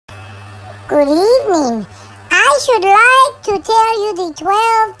Good evening. I should like to tell you the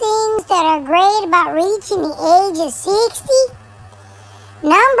 12 things that are great about reaching the age of 60.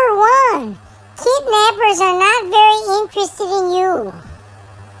 Number 1, kidnappers are not very interested in you.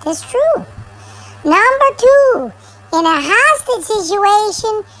 That's true. Number 2, in a hostage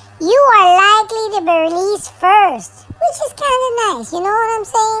situation, you are likely to be released first, which is kind of nice, you know what I'm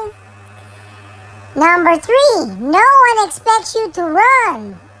saying? Number 3, no one expects you to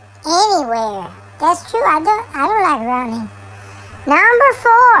run anywhere. That's true, I don't like running. Number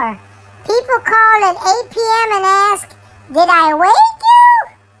 4, people call at 8 p.m. and ask, did I wake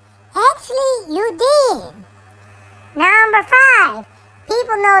you? Actually, you did. Number 5,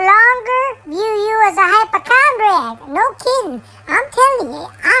 people no longer view you as a hypochondriac. No kidding, I'm telling you,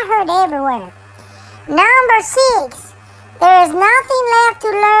 I heard everywhere. Number 6, there is nothing left to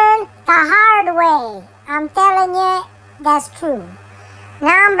learn the hard way. I'm telling you, that's true.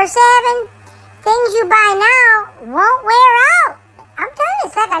 Number 7, things you buy now won't wear out. I'm telling you,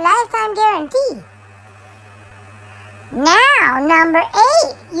 it's like a lifetime guarantee. Now, number 8,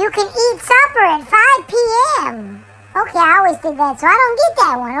 you can eat supper at 5 p.m. Okay, I always did that, so I don't get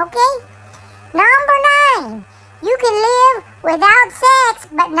that one, okay? Number 9, you can live without sex,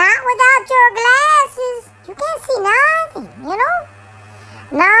 but not without your glasses. You can't see nothing, you know?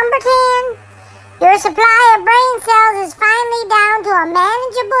 Number 10, your supply of brain cells is finally down to a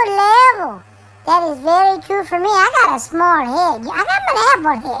manageable level. That is very true for me. I got a small head. I got an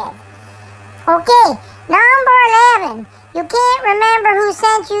apple head. Okay, number 11, you can't remember who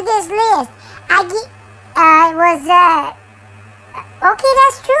sent you this list. Okay,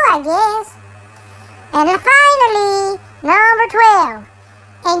 that's true, I guess. And then finally, number 12,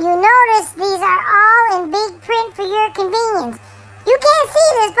 and you notice these are all in big print for your convenience. You can't see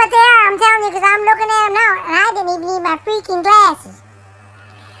this, but they are, I'm telling you, because I'm looking at them now, and I didn't even need my freaking glasses.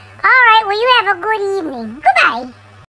 All right, well, you have a good evening. Goodbye.